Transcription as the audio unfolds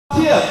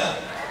tip,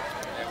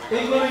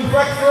 including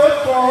breakfast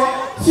for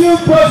 2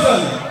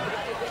 persons.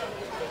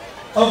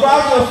 A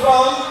voucher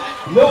from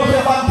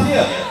Michel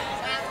tip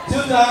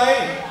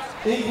tonight,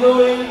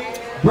 including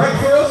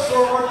breakfast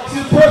for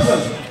 2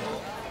 persons.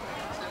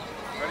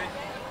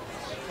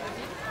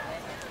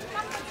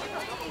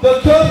 The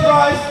third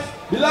prize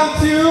belongs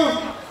to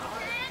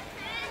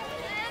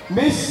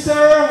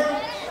Mr.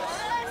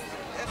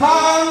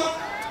 Han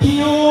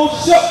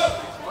Kyo-suk,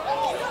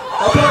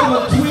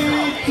 apartment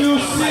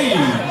 3-2C.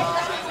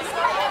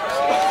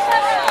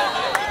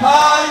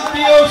 Han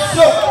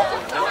Kyo-suk,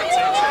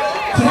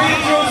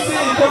 3-2C,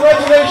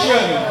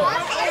 congratulations.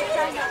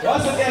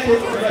 Once again,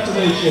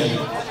 congratulations.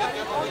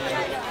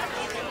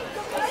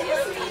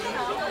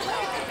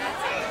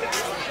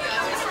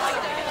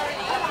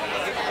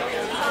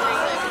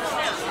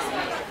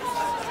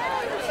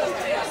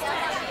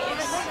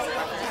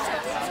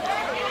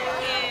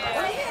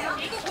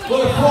 For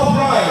the fourth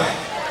prize,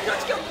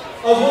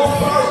 a wolf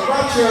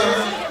voucher,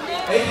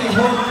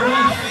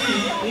 1800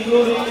 fee,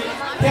 including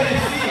candy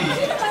fee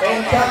and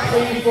cat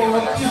fee for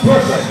 2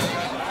 persons.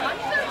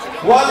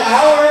 1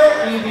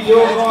 hour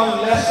individual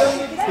one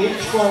lesson, each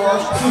for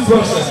 2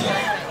 persons.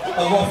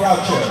 A wolf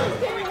voucher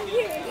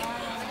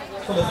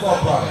for the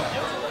fourth prize.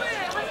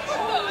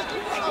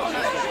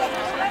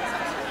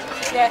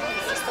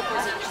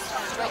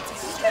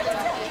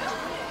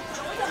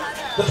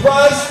 The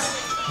prize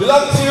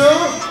belongs to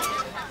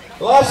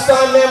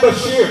lifetime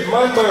membership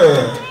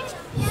member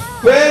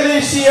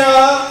Felicia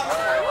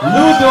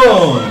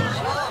Ludon.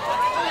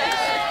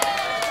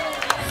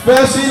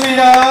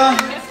 Felicia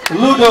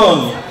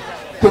Ludon,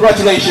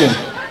 congratulations.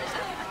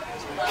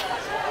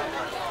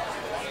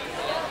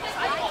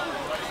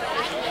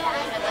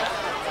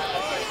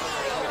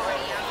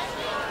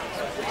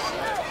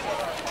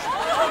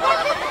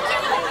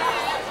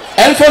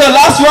 And for the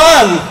last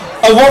one,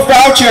 a work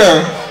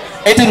voucher,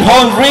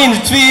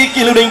 1800 fee,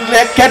 including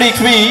caddy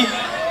fee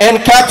and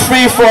cat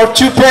free for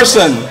 2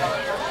 persons.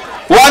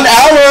 1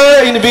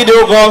 hour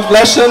individual golf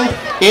lesson,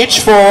 each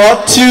for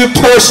 2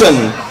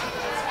 persons.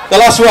 The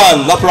last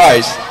one, the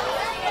prize.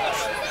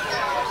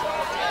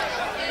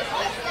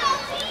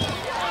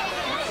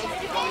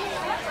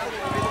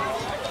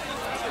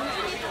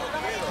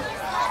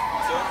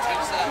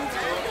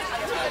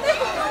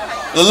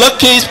 The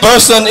luckiest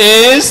person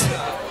is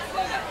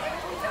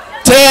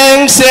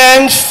Tang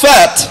Sang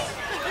Fat,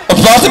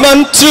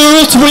 apartment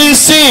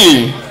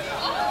 2-3C.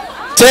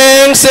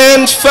 Tang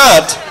Sang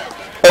Fat,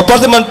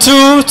 apartment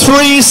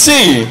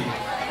 2-3C.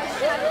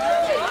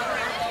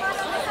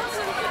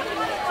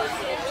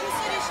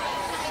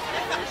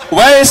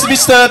 Where is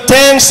Mr.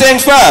 Tang Sang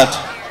Fat?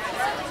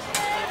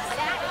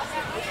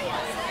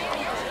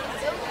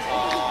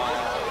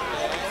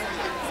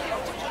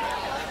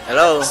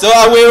 Hello. So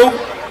I will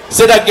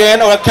say it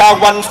again on a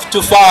count 1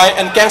 to 5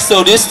 and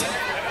cancel this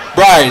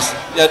prize.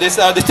 Yeah, this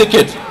the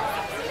ticket.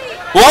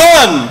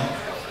 1,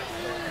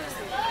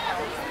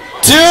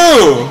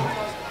 2,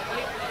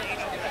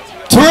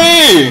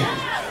 3,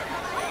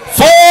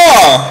 4,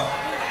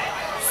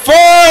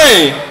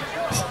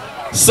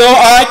 5. So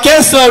I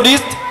cancel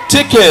this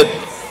ticket.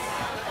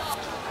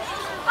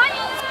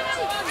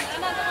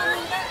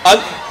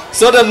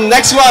 So the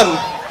next one